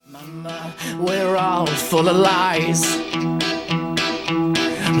We're all full of lies.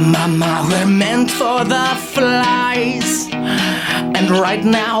 Mama, we're meant for the flies. And right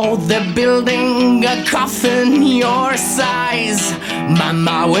now they're building a coffin your size.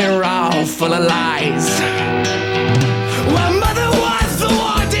 Mama, we're all full of lies. Well, mother was the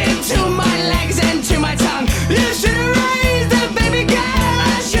warden to my legs and to my tongue. You should have raised a baby girl.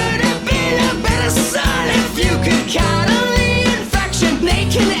 I should have been a better son. If you could count on the infection,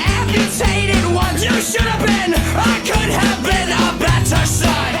 naked, amputated ones, you should have been. I could have been a better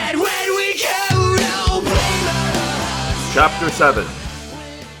son. And when we get real, Chapter 7.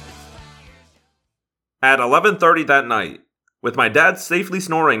 At 11:30 that night, with my dad safely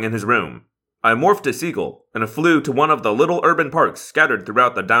snoring in his room, I morphed to seagull and flew to one of the little urban parks scattered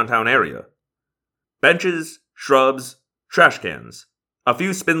throughout the downtown area. Benches, shrubs, trash cans, a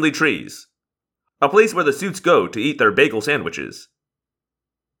few spindly trees. A place where the suits go to eat their bagel sandwiches.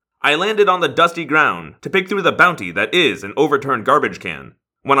 I landed on the dusty ground to pick through the bounty that is an overturned garbage can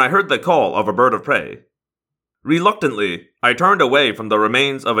when I heard the call of a bird of prey. Reluctantly, I turned away from the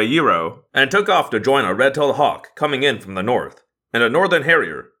remains of a gyro and took off to join a red-tailed hawk coming in from the north, and a northern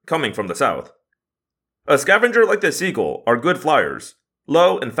harrier coming from the south. A scavenger like the seagull are good flyers,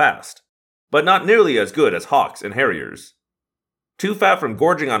 low and fast, but not nearly as good as hawks and harriers. Too fat from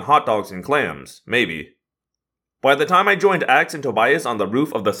gorging on hot dogs and clams, maybe. By the time I joined Axe and Tobias on the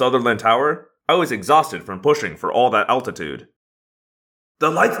roof of the Sutherland Tower, I was exhausted from pushing for all that altitude. "The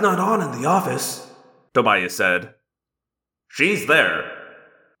light's not on in the office," Tobias said. "She's there,"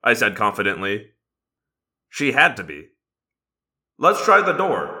 I said confidently. She had to be. "Let's try the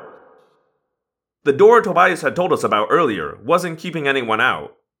door." The door Tobias had told us about earlier wasn't keeping anyone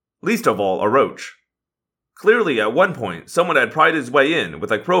out, least of all a roach. Clearly at one point someone had pried his way in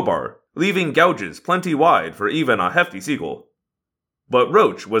with a crowbar, leaving gouges plenty wide for even a hefty seagull. But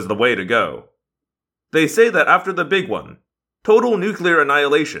roach was the way to go. They say that after the big one, total nuclear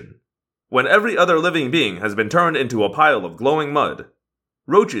annihilation, when every other living being has been turned into a pile of glowing mud,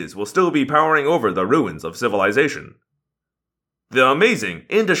 roaches will still be powering over the ruins of civilization. The amazing,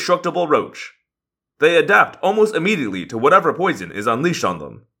 indestructible roach. They adapt almost immediately to whatever poison is unleashed on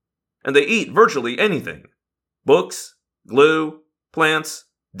them, and they eat virtually anything. Books, glue, plants,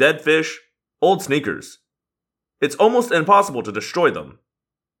 dead fish, old sneakers. It's almost impossible to destroy them.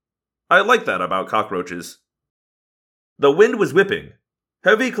 I like that about cockroaches. The wind was whipping.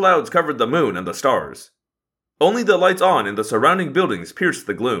 Heavy clouds covered the moon and the stars. Only the lights on in the surrounding buildings pierced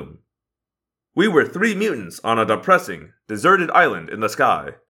the gloom. We were 3 mutants on a depressing, deserted island in the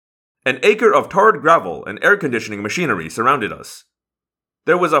sky. An acre of tarred gravel and air conditioning machinery surrounded us.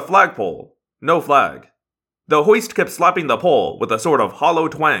 There was a flagpole, no flag. The hoist kept slapping the pole with a sort of hollow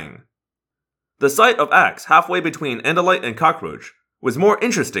twang. The sight of Axe halfway between Andalite and Cockroach was more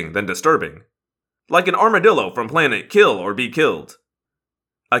interesting than disturbing. Like an armadillo from planet Kill or Be Killed.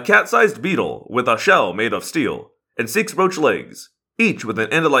 A cat-sized beetle with a shell made of steel, and 6 roach legs, each with an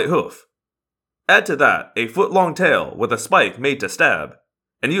Andalite hoof. Add to that a foot-long tail with a spike made to stab,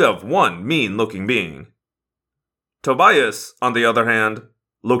 and you have one mean-looking being. Tobias, on the other hand,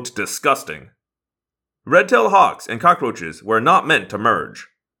 looked disgusting. Red-tailed hawks and cockroaches were not meant to merge.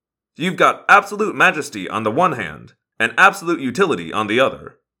 You've got absolute majesty on the one hand, and absolute utility on the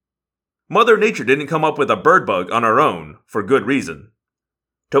other. Mother Nature didn't come up with a bird bug on her own, for good reason.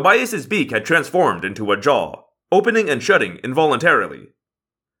 Tobias's beak had transformed into a jaw, opening and shutting involuntarily.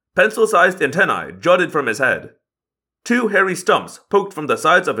 Pencil-sized antennae jutted from his head. 2 hairy stumps poked from the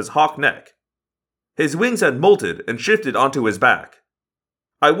sides of his hawk neck. His wings had molted and shifted onto his back.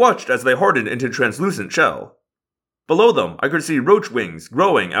 I watched as they hardened into translucent shell. Below them, I could see roach wings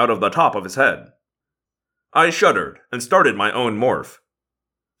growing out of the top of his head. I shuddered and started my own morph.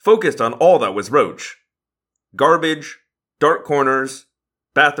 Focused on all that was roach. Garbage, dark corners,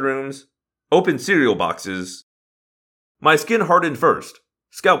 bathrooms, open cereal boxes. My skin hardened first,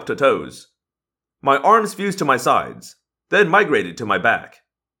 scalp to toes. My arms fused to my sides, then migrated to my back.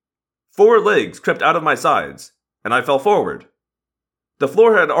 4 legs crept out of my sides, and I fell forward. The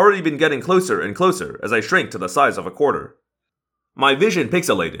floor had already been getting closer and closer as I shrank to the size of a quarter. My vision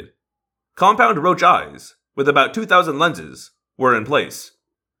pixelated. Compound roach eyes, with about 2,000 lenses, were in place.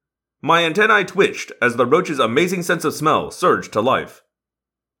 My antennae twitched as the roach's amazing sense of smell surged to life.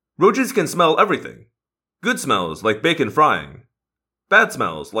 Roaches can smell everything. Good smells like bacon frying. Bad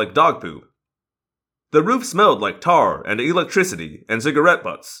smells like dog poop. The roof smelled like tar and electricity and cigarette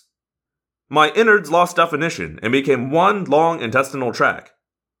butts. My innards lost definition and became one long intestinal tract.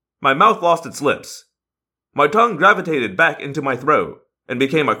 My mouth lost its lips. My tongue gravitated back into my throat and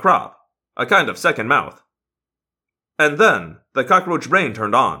became a crop, a kind of second mouth. And then the cockroach brain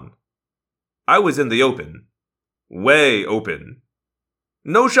turned on. I was in the open. Way open.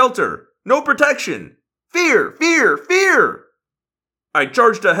 No shelter! No protection! Fear! Fear! Fear! I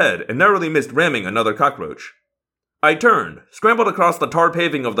charged ahead and narrowly missed ramming another cockroach. I turned, scrambled across the tar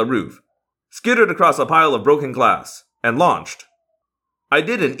paving of the roof, skittered across a pile of broken glass, and launched. I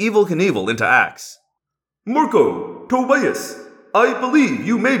did an Evel Knievel into Axe. Marco, Tobias, I believe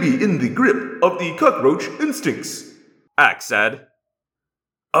you may be in the grip of the cockroach instincts, Axe said.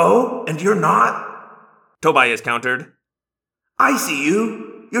 Oh, and you're not? Tobias countered. I see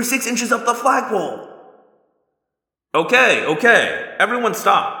you. You're 6 inches up the flagpole. Okay, everyone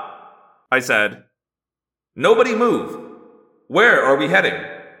stop, I said. Nobody move. Where are we heading?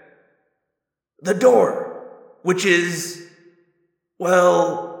 The door, which is,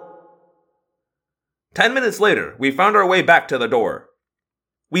 well... 10 minutes later, we found our way back to the door.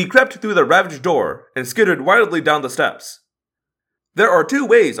 We crept through the ravaged door and skittered wildly down the steps. There are 2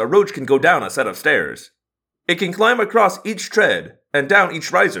 ways a roach can go down a set of stairs. It can climb across each tread and down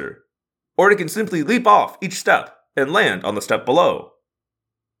each riser, or it can simply leap off each step and land on the step below.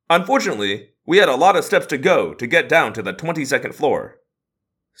 Unfortunately, we had a lot of steps to go to get down to the 22nd floor.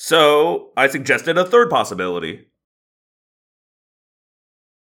 So, I suggested a third possibility.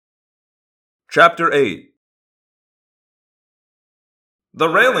 Chapter 8. The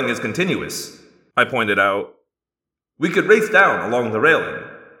railing is continuous, I pointed out. We could race down along the railing.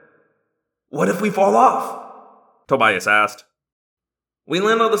 What if we fall off? Tobias asked. We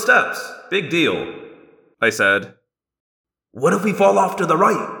land on the steps. Big deal, I said. What if we fall off to the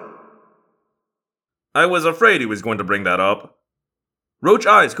right? I was afraid he was going to bring that up. Roach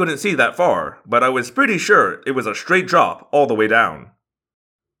eyes couldn't see that far, but I was pretty sure it was a straight drop all the way down.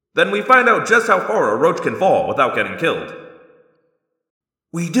 Then we find out just how far a roach can fall without getting killed.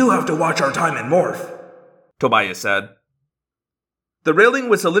 We do have to watch our time and morph, Tobias said. The railing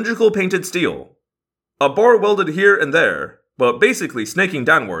was cylindrical painted steel. A bar welded here and there, but basically snaking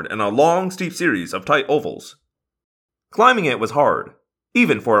downward in a long, steep series of tight ovals. Climbing it was hard,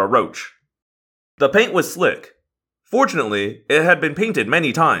 even for a roach. The paint was slick. Fortunately, it had been painted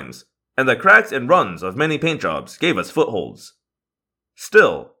many times, and the cracks and runs of many paint jobs gave us footholds.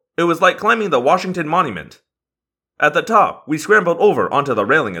 Still, it was like climbing the Washington Monument. At the top, we scrambled over onto the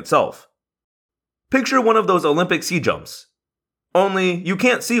railing itself. Picture one of those Olympic ski jumps. Only, you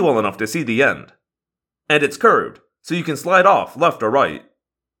can't see well enough to see the end. And it's curved, so you can slide off left or right.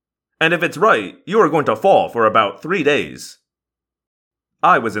 And if it's right, you are going to fall for about 3 days.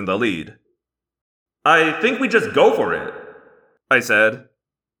 I was in the lead. I think we just go for it, I said.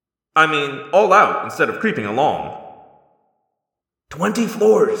 I mean, all out instead of creeping along. 20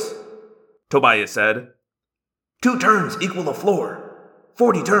 floors, Tobias said. 2 turns equal a floor.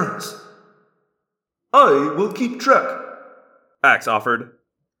 40 turns. I will keep track, Axe offered.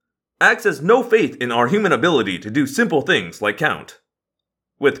 Axe has no faith in our human ability to do simple things like count.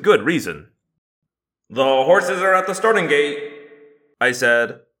 With good reason. The horses are at the starting gate, I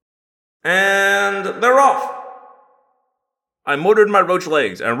said. And they're off. I motored my roach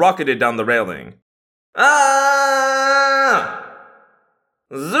legs and rocketed down the railing. Ah!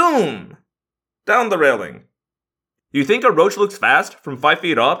 Zoom! Down the railing. You think a roach looks fast from 5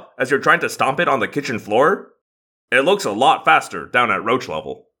 feet up as you're trying to stomp it on the kitchen floor? It looks a lot faster down at roach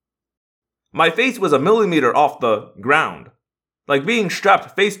level. My face was a millimeter off the ground, like being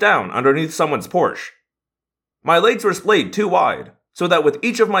strapped face down underneath someone's Porsche. My legs were splayed too wide, so that with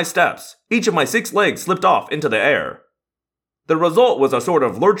each of my steps, each of my 6 legs slipped off into the air. The result was a sort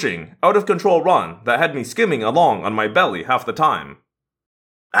of lurching, out-of-control run that had me skimming along on my belly half the time.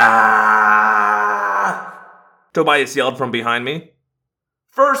 Ah! Tobias yelled from behind me.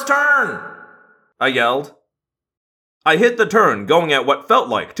 First turn! I yelled. I hit the turn going at what felt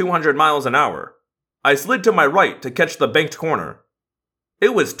like 200 miles an hour. I slid to my right to catch the banked corner.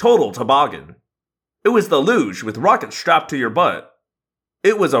 It was total toboggan. It was the luge with rockets strapped to your butt.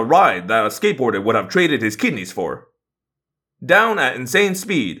 It was a ride that a skateboarder would have traded his kidneys for. Down at insane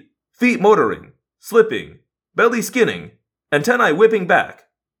speed, feet motoring, slipping, belly skinning, antennae whipping back.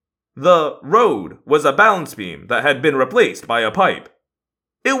 The road was a balance beam that had been replaced by a pipe.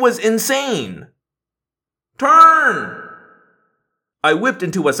 It was insane! Turn! I whipped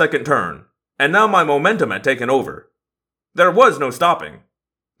into a second turn, and now my momentum had taken over. There was no stopping.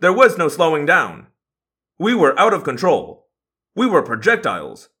 There was no slowing down. We were out of control. We were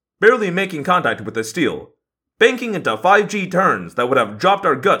projectiles, barely making contact with the steel, banking into 5G turns that would have dropped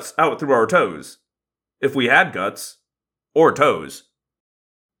our guts out through our toes. If we had guts. Or toes.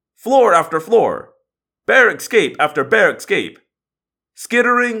 Floor after floor. Bear escape after bear escape.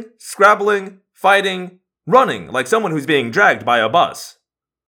 Skittering, scrabbling, fighting, running like someone who's being dragged by a bus.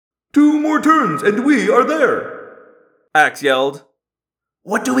 2 more turns and we are there! Axe yelled.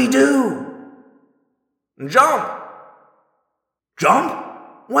 What do we do? Jump! Jump?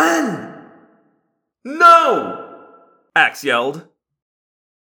 When? No! Axe yelled.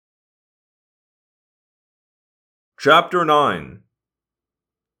 Chapter 9.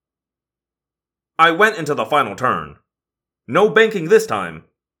 I went into the final turn. No banking this time.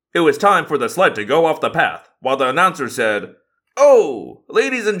 It was time for the sled to go off the path, while the announcer said, "Oh,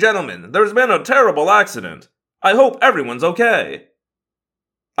 ladies and gentlemen, there's been a terrible accident. I hope everyone's okay."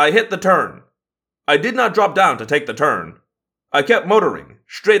 I hit the turn. I did not drop down to take the turn. I kept motoring,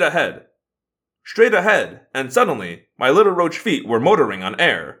 straight ahead. Straight ahead, and suddenly, my little roach feet were motoring on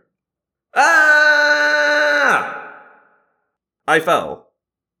air. Ah! I fell.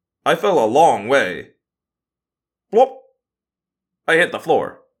 I fell a long way. Plop! I hit the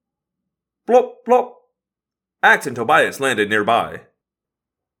floor. Plop, plop. Axe and Tobias landed nearby.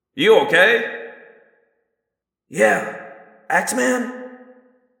 "You okay?" Yeah. Axeman?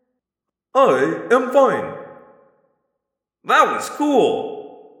 I am fine. "That was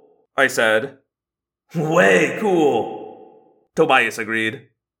cool," I said. Way cool. Tobias agreed.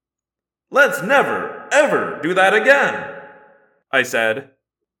 "Let's never, ever do that again," I said.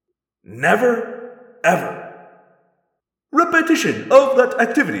 Never, ever. Repetition of that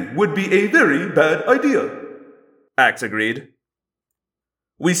activity would be a very bad idea. Axe agreed.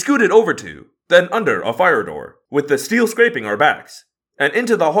 We scooted over to, then under a fire door, with the steel scraping our backs, and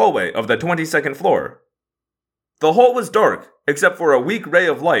into the hallway of the 22nd floor. The hall was dark, except for a weak ray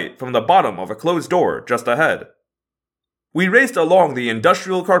of light from the bottom of a closed door just ahead. We raced along the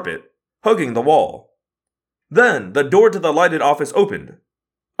industrial carpet, hugging the wall. Then the door to the lighted office opened.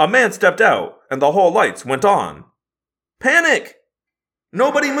 A man stepped out, and the hall lights went on. Panic!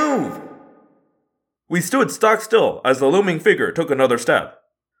 Nobody move! We stood stock still as the looming figure took another step.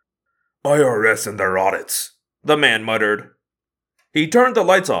 "IRS and their audits," the man muttered. He turned the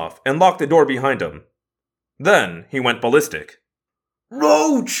lights off and locked the door behind him. Then he went ballistic.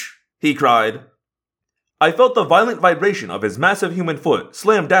 "Roach!" he cried. I felt the violent vibration of his massive human foot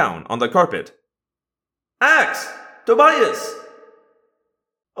slam down on the carpet. "Axe! Tobias!"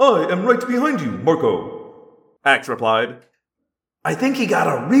 I am right behind you, Marco. Axe replied. I think he got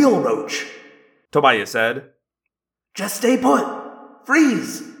a real roach. Tobias said. Just stay put.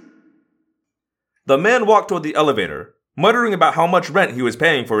 Freeze. The man walked toward the elevator, muttering about how much rent he was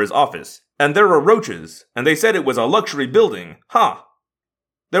paying for his office, and there were roaches, and they said it was a luxury building. Ha!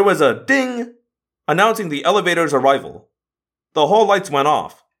 There was a ding, announcing the elevator's arrival. The hall lights went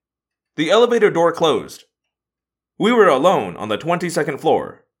off. The elevator door closed. We were alone on the 22nd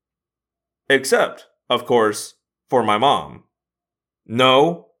floor. Except, of course, for my mom.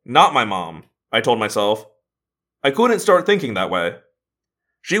 No, not my mom, I told myself. I couldn't start thinking that way.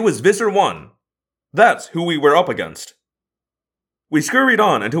 She was Visser 1. That's who we were up against. We scurried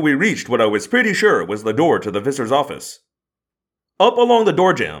on until we reached what I was pretty sure was the door to the Visser's office. Up along the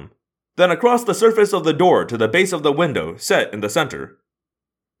door jamb, then across the surface of the door to the base of the window set in the center.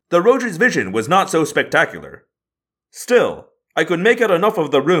 The roach's vision was not so spectacular. Still, I could make out enough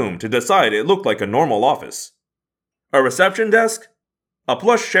of the room to decide it looked like a normal office. A reception desk, a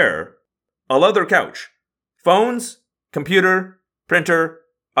plush chair, a leather couch, phones, computer, printer,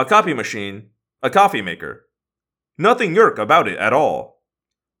 a copy machine, a coffee maker. Nothing yerk about it at all.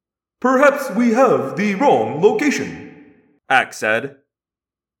 Perhaps we have the wrong location, Axe said.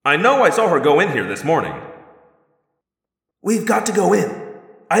 I know I saw her go in here this morning. We've got to go in.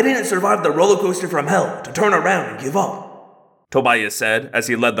 I didn't survive the roller coaster from hell to turn around and give up, Tobias said as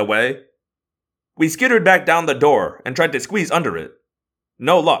he led the way. We skittered back down the door and tried to squeeze under it.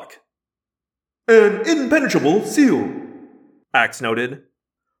 No luck. An impenetrable seal, Axe noted.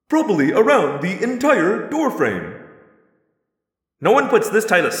 Probably around the entire doorframe. No one puts this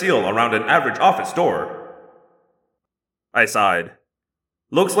tight a seal around an average office door. I sighed.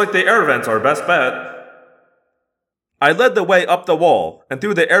 Looks like the air vent's our best bet. I led the way up the wall and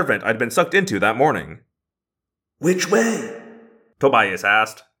through the air vent I'd been sucked into that morning. Which way? Tobias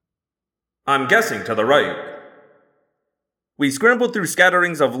asked. I'm guessing to the right. We scrambled through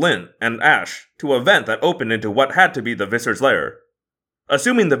scatterings of lint and ash to a vent that opened into what had to be the Visser's lair,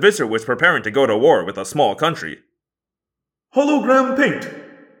 assuming the Visser was preparing to go to war with a small country. Hologram paint,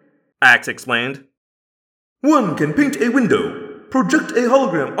 Axe explained. One can paint a window, project a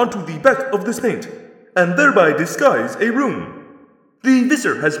hologram onto the back of this paint, and thereby disguise a room. The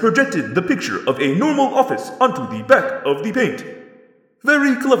Visser has projected the picture of a normal office onto the back of the paint.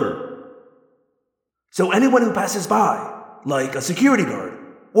 Very clever. So anyone who passes by, like a security guard,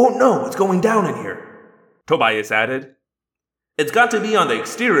 won't know what's going down in here, Tobias added. It's got to be on the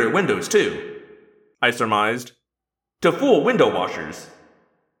exterior windows, too, I surmised. To fool window washers.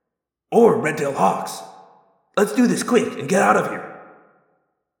 Or red-tailed hawks. Let's do this quick and get out of here.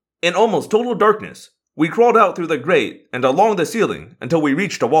 In almost total darkness, we crawled out through the grate and along the ceiling until we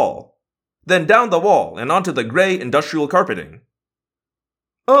reached a wall. Then down the wall and onto the gray industrial carpeting.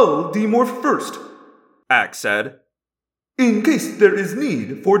 I'll demorph first, Axe said, in case there is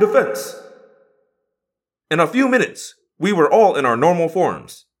need for defense. In a few minutes, we were all in our normal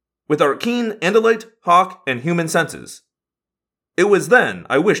forms, with our keen Andalite, hawk, and human senses. It was then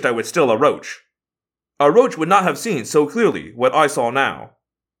I wished I was still a roach. A roach would not have seen so clearly what I saw now.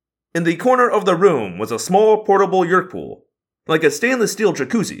 In the corner of the room was a small portable yerk pool, like a stainless steel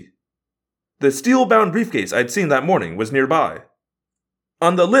jacuzzi. The steel-bound briefcase I'd seen that morning was nearby.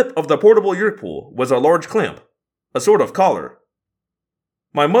 On the lip of the portable yerk pool was a large clamp, a sort of collar.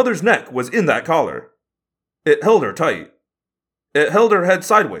 My mother's neck was in that collar. It held her tight. It held her head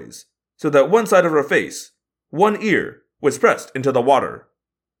sideways, so that one side of her face, one ear, was pressed into the water.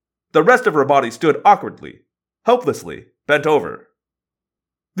 The rest of her body stood awkwardly, helplessly, bent over.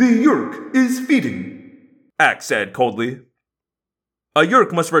 The yerk is feeding, Axe said coldly. A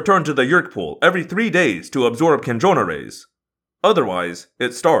yerk must return to the yerk pool every 3 days to absorb Kandrona rays. Otherwise,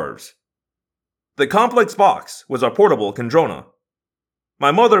 it starves. The complex box was a portable Kandrona.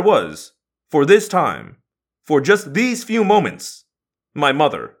 My mother was, for this time, for just these few moments, my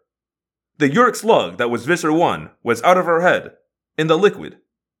mother. The yerk slug that was Visser 1 was out of her head, in the liquid,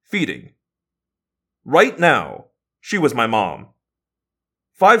 feeding. Right now, she was my mom.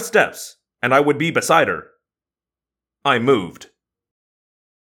 5 steps, and I would be beside her. I moved.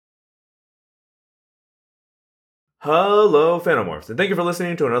 Hello, Phantomorphs, and thank you for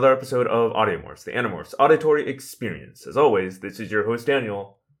listening to another episode of Audiomorphs, the Animorphs Auditory Experience. As always, this is your host,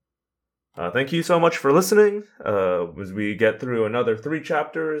 Daniel. Thank you so much for listening, as we get through another 3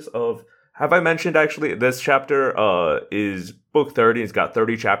 chapters of... Have I mentioned, actually, this chapter is book 30. It's got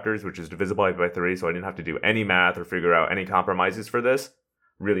 30 chapters, which is divisible by 3, so I didn't have to do any math or figure out any compromises for this.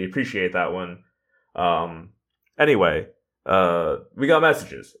 Really appreciate that one. Anyway, we got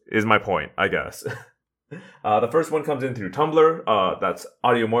messages, is my point, I guess. The first one comes in through Tumblr. That's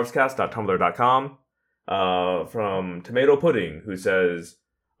audiomorphscast.tumblr.com. From Tomato Pudding, who says,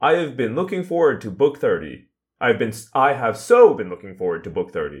 I have been looking forward to book 30. I have so been looking forward to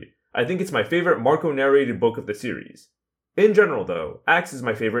book 30. I think it's my favorite Marco narrated book of the series. In general, though, Axe is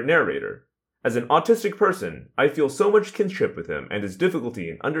my favorite narrator. As an autistic person, I feel so much kinship with him and his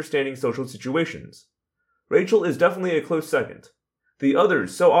difficulty in understanding social situations. Rachel is definitely a close second. The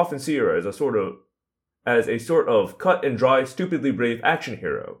others so often see her as a sort of cut and dry, stupidly brave action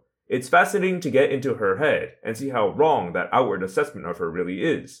hero. It's fascinating to get into her head and see how wrong that outward assessment of her really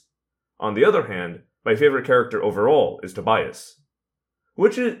is. On the other hand, my favorite character overall is Tobias.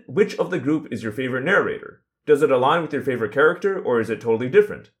 Which of the group is your favorite narrator? Does it align with your favorite character, or is it totally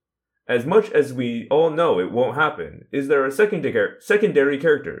different? As much as we all know it won't happen, is there a secondary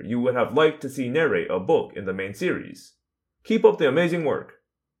character you would have liked to see narrate a book in the main series? Keep up the amazing work.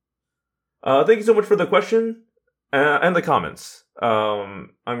 Thank you so much for the question and the comments.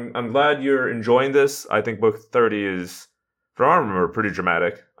 I'm glad you're enjoying this. I think book 30 is, from what I remember, pretty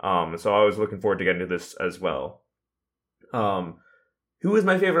dramatic. So I was looking forward to getting to this as well. Who is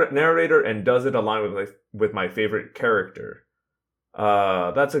my favorite narrator, and does it align with my favorite character?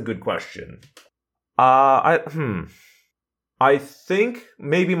 That's a good question. I think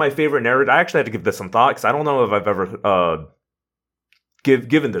maybe my favorite narrator. I actually had to give this some thought because I don't know if I've ever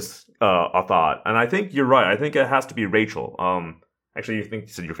given this a thought, and I think you're right. I think it has to be Rachel. Actually, you think you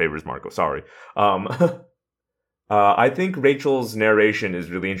said your favorite is Marco. Sorry. I think Rachel's narration is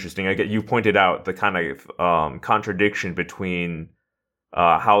really interesting. You pointed out the kind of contradiction between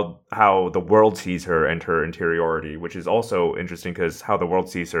how the world sees her and her interiority, which is also interesting because how the world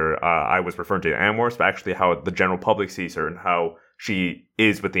sees her, I was referring to Animorphs, but actually how the general public sees her and how she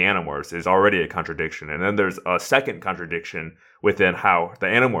is with the Animorphs is already a contradiction. And then there's a second contradiction within how the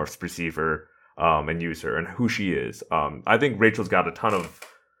Animorphs perceive her and use her and who she is. I think Rachel's got a ton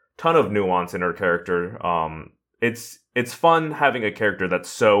of nuance in her character. It's fun having a character that's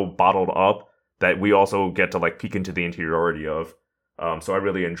so bottled up that we also get to like peek into the interiority of. So I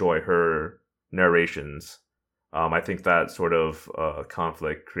really enjoy her narrations. I think that sort of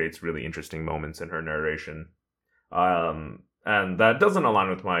conflict creates really interesting moments in her narration. And that doesn't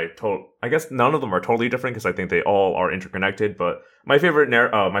align with my I guess none of them are totally different because I think they all are interconnected. But my favorite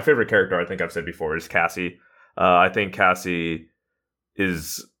character, I think I've said before, is Cassie. I think Cassie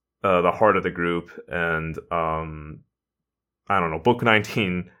is the heart of the group, and I don't know. Book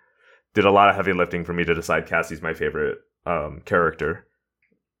 19 did a lot of heavy lifting for me to decide Cassie's my favorite character.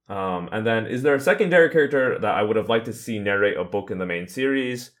 And then, is there a secondary character that I would have liked to see narrate a book in the main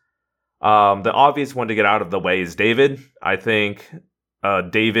series? The obvious one to get out of the way is David. I think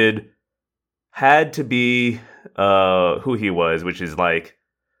David had to be who he was, which is like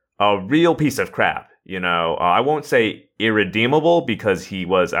a real piece of crap. I won't say irredeemable because he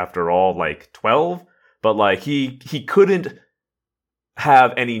was, after all, like 12, but like he couldn't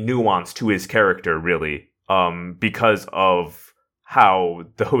have any nuance to his character really, because of how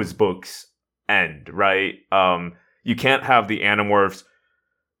those books end, right? You can't have the Animorphs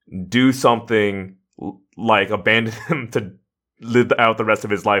do something like abandon him to live out the rest of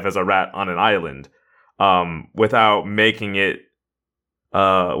his life as a rat on an island, without making it,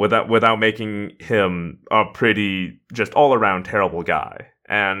 without making him a pretty just all around terrible guy.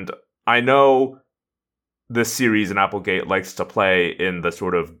 And I know this series in Applegate likes to play in the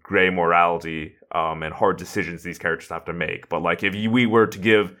sort of gray morality and hard decisions these characters have to make. But like, if we were to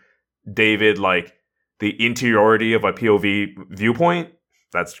give David like the interiority of a POV viewpoint,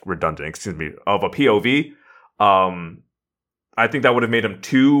 that's redundant, excuse me, of a POV, I think that would have made him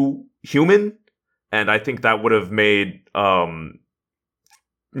too human, and I think that would have made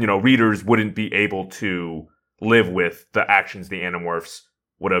readers wouldn't be able to live with the actions the Animorphs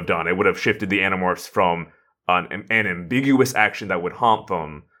would have done. It would have shifted the Animorphs from an ambiguous action that would haunt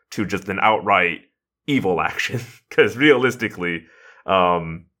them to just an outright evil action. Because realistically,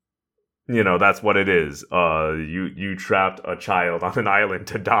 that's what it is. You trapped a child on an island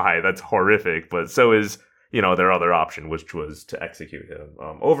to die. That's horrific. But so is, their other option, which was to execute him.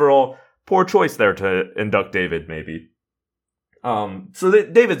 Overall, poor choice there to induct David, maybe. So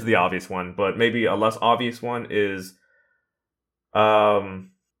David's the obvious one, but maybe a less obvious one is, I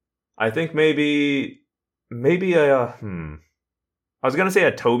think maybe I was gonna say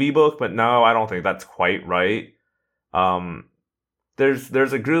a Toby book, but no, I don't think that's quite right.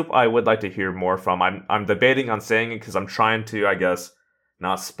 There's a group I would like to hear more from. I'm debating on saying it because I'm trying to, I guess,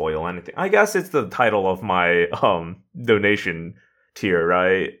 not spoil anything. I guess it's the title of my donation tier,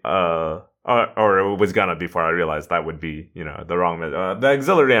 right? Or it was gonna before I realized that would be, the wrong... the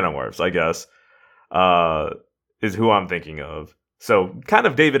Auxiliary Animorphs, I guess, is who I'm thinking of. So, kind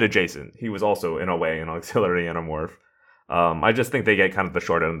of David adjacent. He was also, in a way, an Auxiliary Animorph. I just think they get kind of the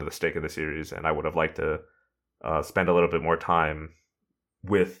short end of the stick of the series, and I would have liked to spend a little bit more time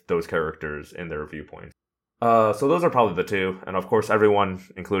with those characters in their viewpoints. So those are probably the two, and of course everyone,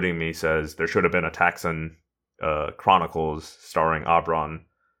 including me, says there should have been a Taxon Chronicles starring Abron.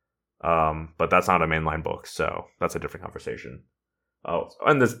 But that's not a mainline book, so that's a different conversation. Oh,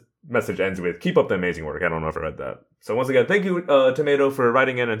 and this message ends with, keep up the amazing work. I don't know if I read that. So once again, thank you, Tomato, for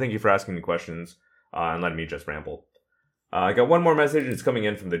writing in, and thank you for asking me questions, and letting me just ramble. I got one more message. It's coming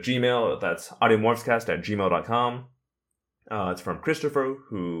in from the Gmail. That's audiomorphscast@gmail.com. It's from Christopher,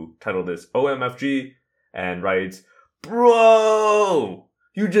 who titled this OMFG, and writes, "Bro!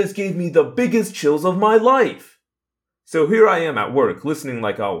 You just gave me the biggest chills of my life! So here I am at work, listening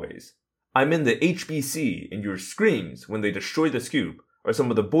like always. I'm in the HBC, and your screams when they destroy the scoop are some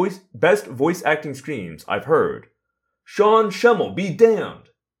of the best voice acting screams I've heard. Sean Schemmel, be damned!"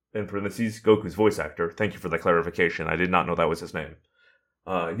 In parentheses, Goku's voice actor. Thank you for the clarification. I did not know that was his name.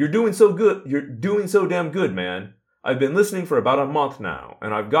 You're doing so good. You're doing so damn good, man. I've been listening for about a month now,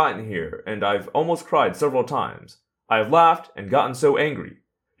 and I've gotten here, and I've almost cried several times. I've laughed and gotten so angry.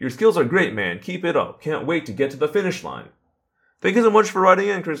 Your skills are great, man. Keep it up. Can't wait to get to the finish line. Thank you so much for writing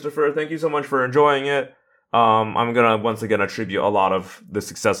in, Christopher. Thank you so much for enjoying it. I'm going to once again attribute a lot of the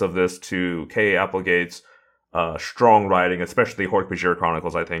success of this to K. Applegate's strong writing, especially Hork-Bajir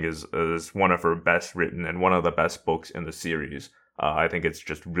Chronicles, I think is one of her best written and one of the best books in the series. I think it's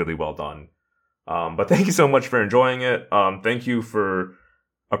just really well done. But thank you so much for enjoying it. Thank you for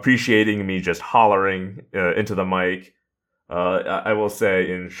appreciating me just hollering into the mic. I will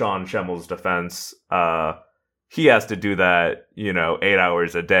say, in Sean Schemmel's defense, he has to do that, 8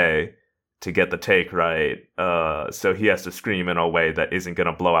 hours a day to get the take right. So he has to scream in a way that isn't going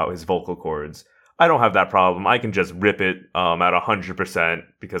to blow out his vocal cords. I don't have that problem. I can just rip it at 100%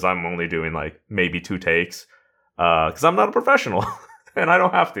 because I'm only doing maybe 2 takes. Because I'm not a professional and I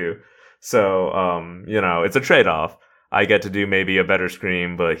don't have to. So, it's a trade-off. I get to do maybe a better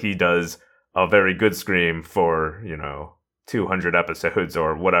scream, but he does a very good scream for, 200 episodes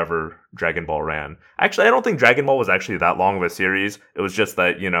or whatever Dragon Ball ran. Actually, I don't think Dragon Ball was actually that long of a series. It was just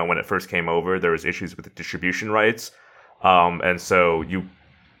that, when it first came over, there was issues with the distribution rights. And so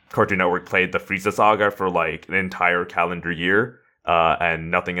Cartoon Network played the Frieza saga for an entire calendar year, and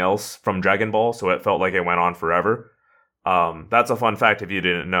nothing else from Dragon Ball. So it felt like it went on forever. That's a fun fact if you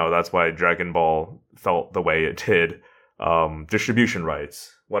didn't know. That's why Dragon Ball felt the way it did. distribution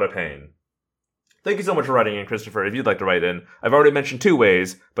rights. What a pain. Thank you so much for writing in, Christopher. If you'd like to write in, I've already mentioned 2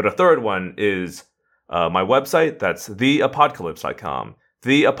 ways, but a third one is my website. That's theapocalypse.com.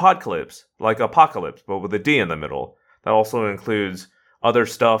 The Apocalypse, like apocalypse, but with a D in the middle. That also includes other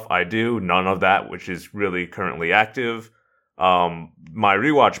stuff I do, none of that which is really currently active. My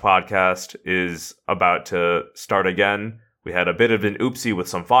Rewatch podcast is about to start again. We had a bit of an oopsie with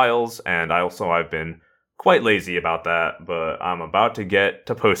some files, and I've been quite lazy about that, but I'm about to get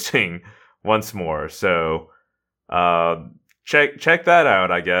to posting once more. So check that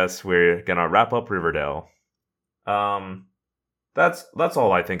out, I guess. We're gonna wrap up Riverdale. That's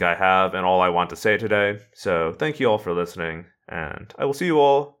all I think I have and all I want to say today. So thank you all for listening, and I will see you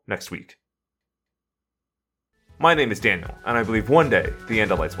all next week. My name is Daniel, and I believe one day the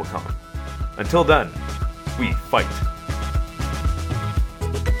Andalites will come. Until then, we fight.